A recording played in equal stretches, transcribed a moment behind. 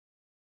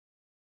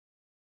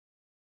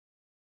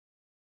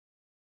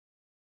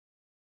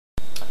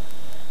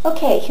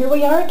Okay, here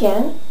we are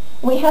again.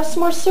 We have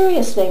some more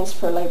serious things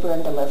for labor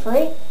and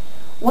delivery.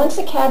 Once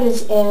a cat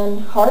is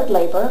in hard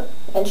labor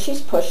and she's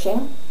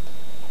pushing,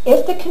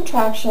 if the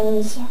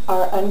contractions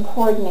are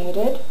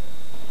uncoordinated,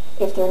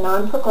 if they're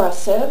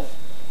non-progressive,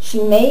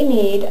 she may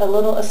need a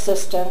little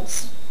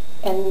assistance,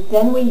 and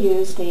then we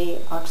use the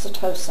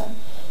oxytocin.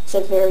 It's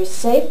a very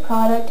safe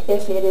product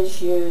if it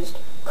is used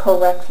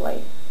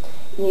correctly.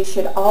 You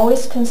should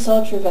always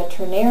consult your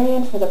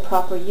veterinarian for the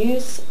proper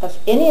use of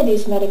any of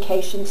these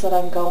medications that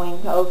I'm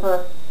going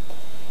over.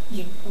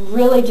 You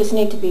really just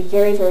need to be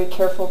very, very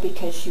careful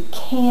because you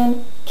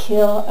can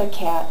kill a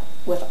cat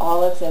with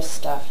all of this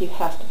stuff. You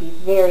have to be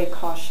very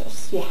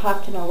cautious. You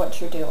have to know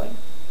what you're doing.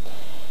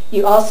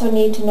 You also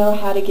need to know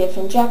how to give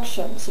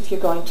injections if you're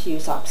going to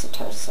use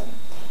oxytocin.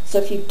 So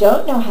if you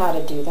don't know how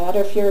to do that,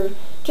 or if you're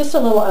just a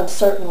little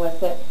uncertain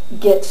with it,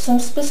 get some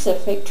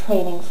specific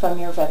training from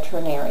your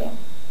veterinarian.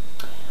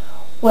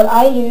 What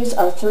I use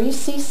are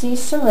 3cc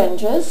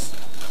syringes,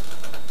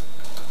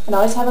 and I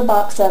always have a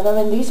box of them,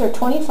 and these are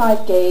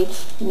 25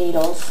 gauge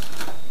needles.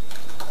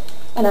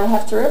 And I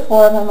have 3 or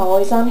 4 of them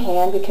always on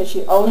hand because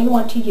you only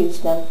want to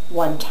use them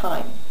one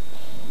time.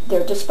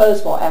 They're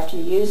disposable. After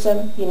you use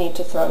them, you need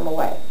to throw them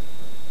away.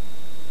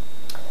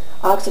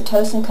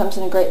 Oxytocin comes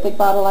in a great big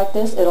bottle like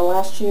this. It'll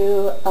last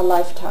you a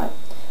lifetime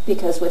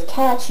because with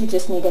cats you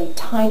just need a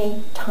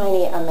tiny,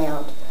 tiny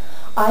amount.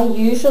 I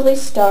usually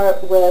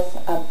start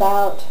with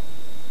about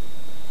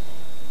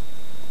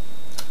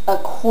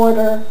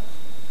 1/4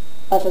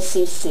 of a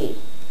cc,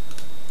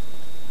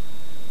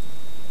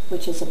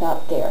 which is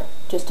about there.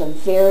 Just a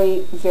very,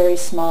 very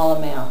small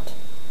amount.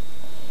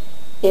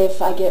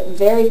 If I get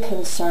very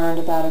concerned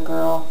about a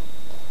girl,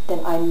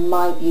 then I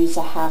might use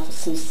a 1/2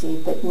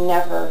 cc, but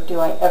never do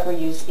I ever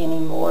use any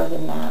more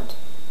than that.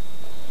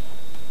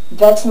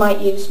 Vets might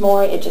use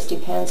more, it just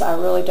depends. I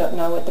really don't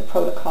know what the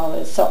protocol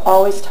is, so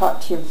always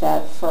talk to your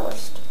vet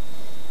first.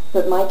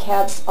 But my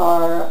cats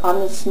are on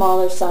the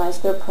smaller size,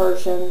 they're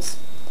Persians,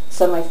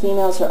 so my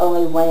females are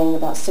only weighing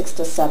about 6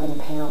 to 7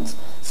 pounds.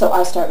 So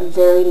I start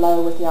very low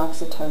with the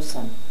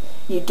oxytocin.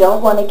 You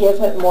don't want to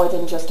give it more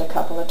than just a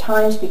couple of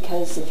times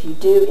because if you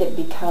do, it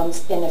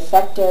becomes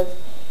ineffective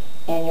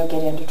and you'll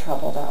get into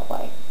trouble that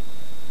way.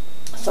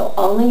 So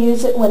only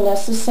use it when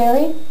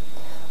necessary,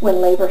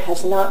 when labor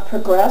has not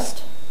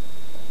progressed,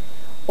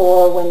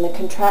 or when the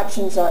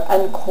contractions are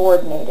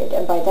uncoordinated.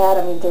 And by that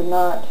I mean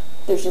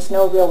there's just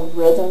no real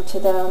rhythm to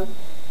them,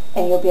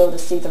 and you'll be able to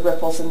see the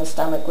ripples in the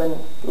stomach when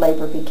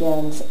labor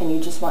begins, and you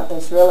just want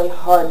those really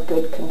hard,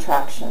 good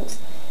contractions.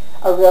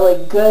 A really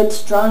good,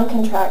 strong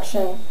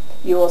contraction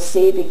you will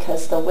see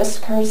because the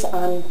whiskers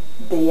on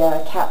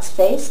the cat's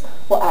face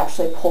will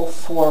actually pull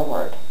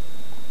forward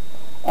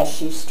as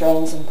she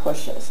strains and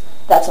pushes.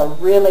 That's a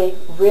really,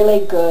 really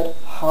good,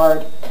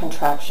 hard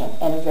contraction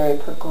and a very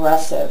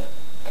progressive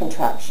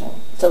contraction.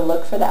 So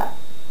look for that.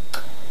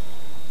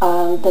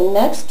 The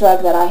next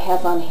drug that I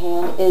have on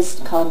hand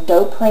is called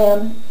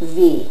Dopram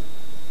V.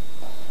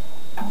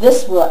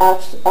 This will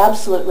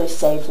absolutely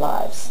save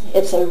lives.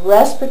 It's a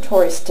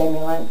respiratory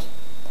stimulant.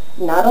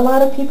 Not a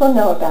lot of people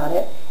know about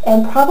it,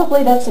 and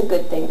probably that's a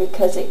good thing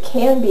because it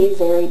can be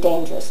very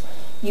dangerous.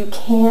 You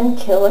can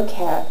kill a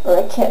cat or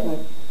a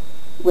kitten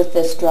with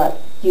this drug.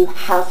 You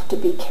have to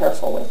be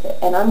careful with it,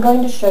 and I'm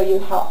going to show you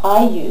how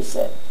I use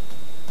it.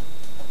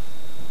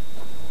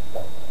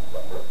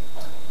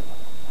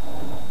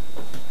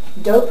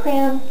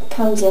 Dopram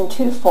comes in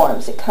 2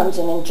 forms. It comes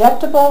in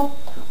injectable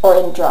or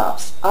in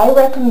drops. I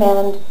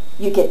recommend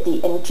you get the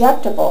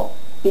injectable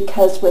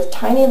because with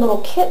tiny little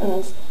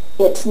kittens,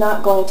 it's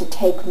not going to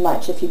take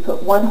much. If you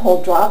put 1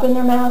 whole drop in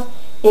their mouth,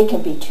 it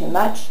can be too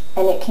much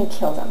and it can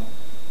kill them.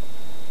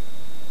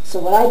 So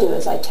what I do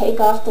is I take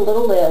off the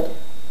little lid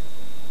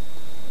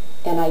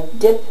and I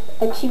dip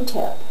a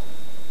Q-tip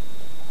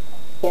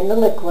in the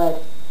liquid,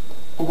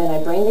 and then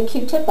I bring the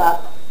Q-tip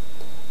up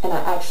and I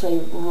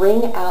actually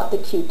wring out the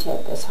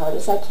Q-tip as hard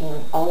as I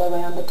can all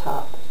around the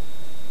top.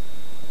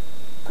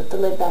 Put the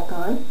lid back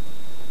on,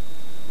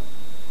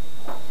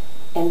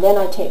 and then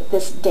I take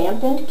this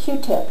dampened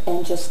Q-tip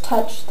and just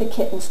touch the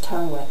kitten's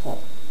tongue with it.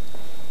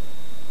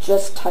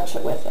 Just touch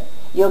it with it.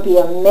 You'll be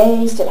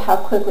amazed at how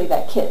quickly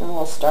that kitten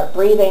will start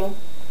breathing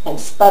and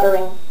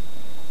sputtering.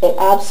 It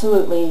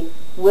absolutely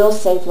will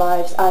save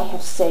lives. I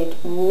have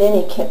saved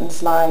many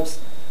kittens' lives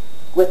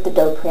with the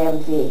Dopram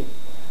V.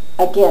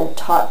 Again,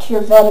 talk to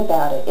your vet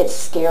about it. It's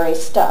scary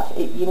stuff.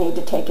 You need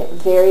to take it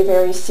very,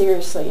 very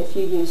seriously if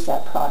you use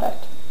that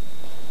product.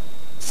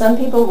 Some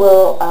people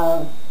will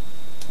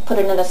put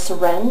it in a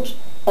syringe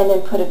and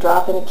then put a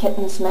drop in a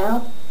kitten's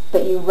mouth,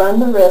 but you run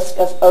the risk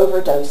of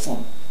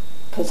overdosing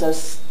because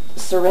those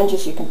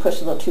syringes you can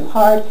push a little too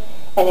hard,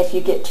 and if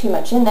you get too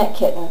much in that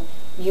kitten,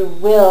 you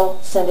will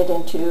send it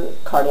into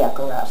cardiac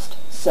arrest.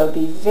 So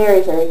be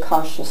very, very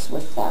cautious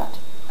with that.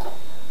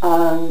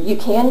 You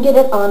can get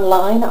it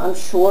online, I'm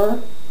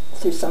sure,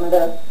 through some of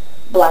the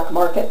black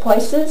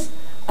marketplaces.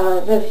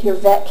 If your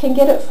vet can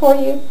get it for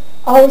you,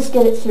 always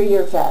get it through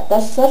your vet.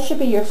 That should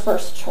be your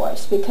first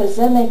choice because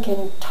then they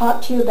can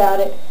talk to you about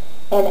it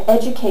and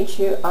educate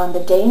you on the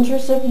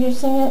dangers of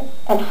using it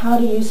and how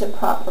to use it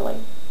properly.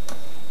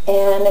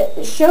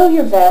 And show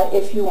your vet,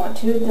 if you want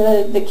to,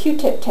 the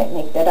Q-tip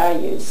technique that I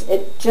use.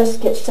 It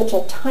just gets such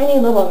a tiny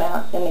little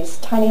amount in these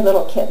tiny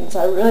little kittens.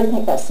 I really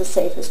think that's the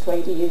safest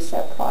way to use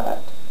that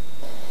product.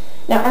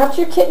 Now,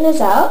 after your kitten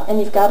is out and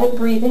you've got it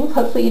breathing,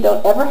 hopefully you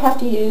don't ever have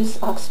to use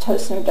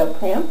oxytocin or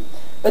Dopram,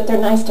 but they're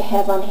nice to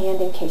have on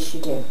hand in case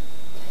you do.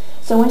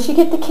 So once you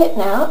get the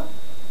kitten out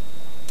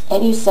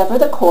and you sever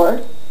the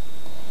cord,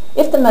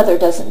 if the mother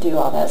doesn't do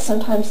all that,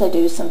 sometimes they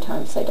do,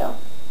 sometimes they don't.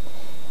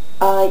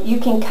 You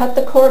can cut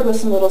the cord with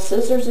some little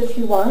scissors if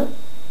you want,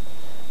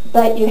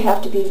 but you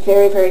have to be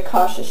very, very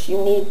cautious. You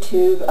need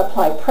to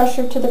apply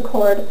pressure to the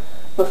cord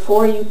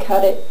before you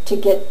cut it to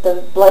get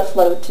the blood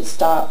flow to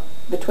stop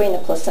between the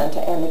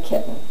placenta and the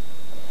kitten.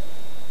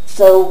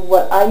 So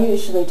what I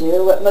usually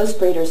do, what most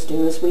breeders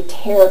do, is we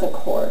tear the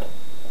cord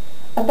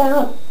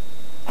about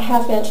a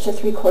 1/2 inch to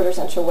 3/4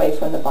 inch away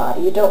from the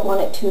body. You don't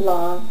want it too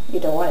long, you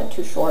don't want it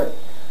too short.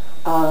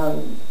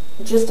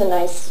 Just a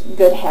nice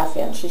good 1/2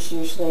 inch is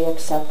usually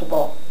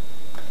acceptable.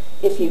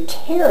 If you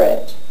tear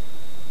it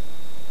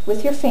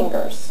with your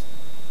fingers,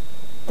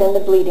 then the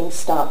bleeding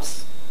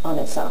stops on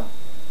its own.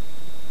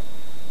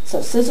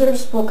 So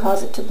scissors will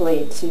cause it to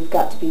bleed, so you've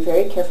got to be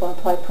very careful and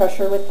apply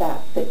pressure with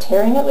that. But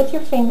tearing it with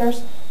your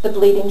fingers, the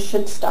bleeding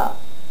should stop.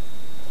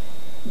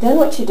 Then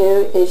what you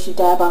do is you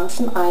dab on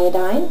some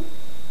iodine,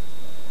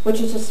 which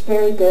is just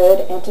very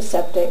good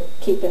antiseptic,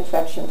 keep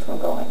infection from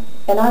going.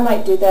 And I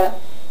might do that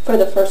for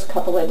the first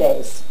couple of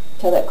days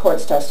till that cord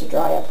starts to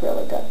dry up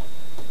really good.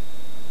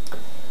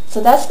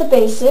 So that's the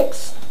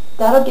basics.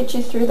 That'll get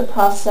you through the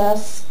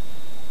process,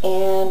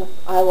 and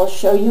I will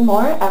show you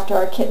more after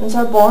our kittens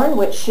are born,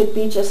 which should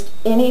be just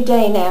any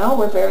day now.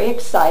 We're very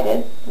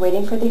excited,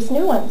 waiting for these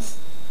new ones.